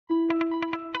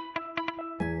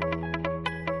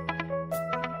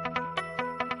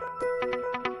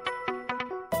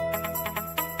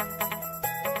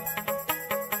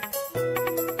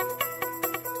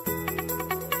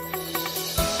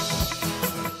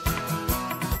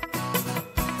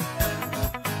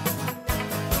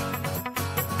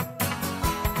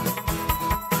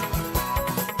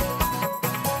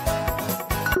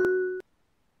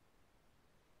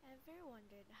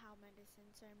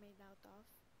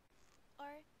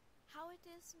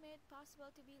is made possible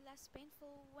to be less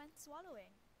painful when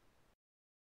swallowing?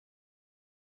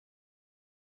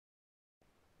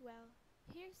 Well,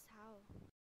 here's how.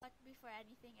 But before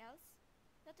anything else,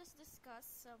 let us discuss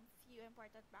some few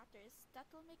important matters that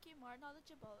will make you more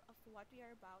knowledgeable of what we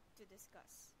are about to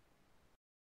discuss.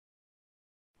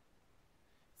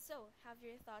 So, have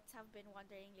your thoughts have been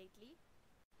wandering lately?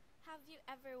 Have you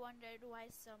ever wondered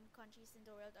why some countries in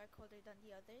the world are colder than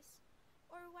the others?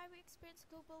 Or why we experience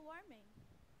global warming?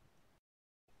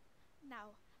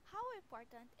 Now, how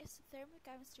important is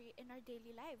thermochemistry in our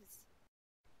daily lives?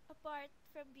 Apart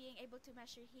from being able to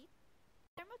measure heat,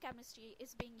 thermochemistry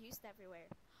is being used everywhere.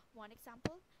 One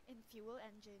example, in fuel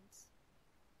engines.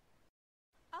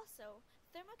 Also,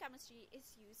 thermochemistry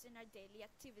is used in our daily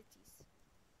activities.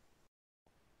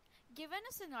 Given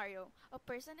a scenario, a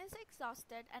person is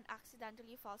exhausted and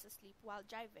accidentally falls asleep while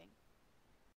driving.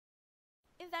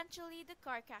 Eventually, the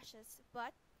car crashes,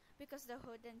 but because the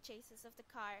hood and chassis of the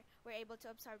car were able to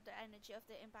absorb the energy of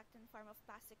the impact in form of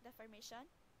plastic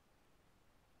deformation,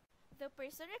 the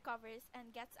person recovers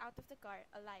and gets out of the car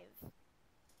alive.